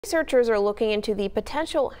Researchers are looking into the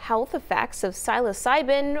potential health effects of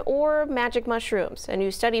psilocybin or magic mushrooms. A new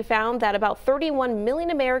study found that about 31 million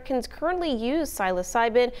Americans currently use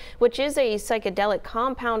psilocybin, which is a psychedelic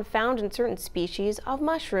compound found in certain species of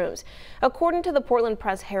mushrooms. According to the Portland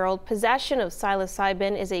Press-Herald, possession of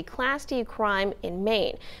psilocybin is a Class D crime in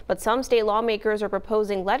Maine. But some state lawmakers are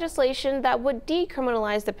proposing legislation that would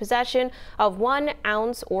decriminalize the possession of 1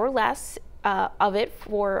 ounce or less of it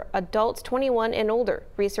for adults 21 and older.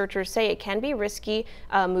 Researchers say it can be a risky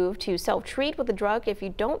move to self-treat with the drug if you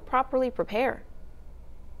don't properly prepare.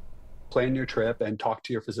 Plan your trip and talk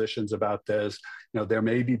to your physicians about this. There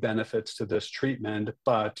may be benefits to this treatment,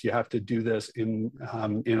 but you have to do this in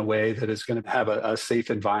a way that is going to have a safe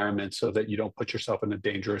environment so that you don't put yourself in a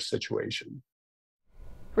dangerous situation.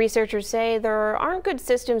 Researchers say there aren't good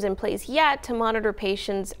systems in place yet to monitor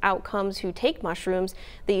patients' outcomes who take mushrooms.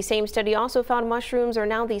 The same study also found mushrooms are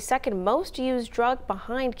now the second most used drug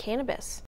behind cannabis.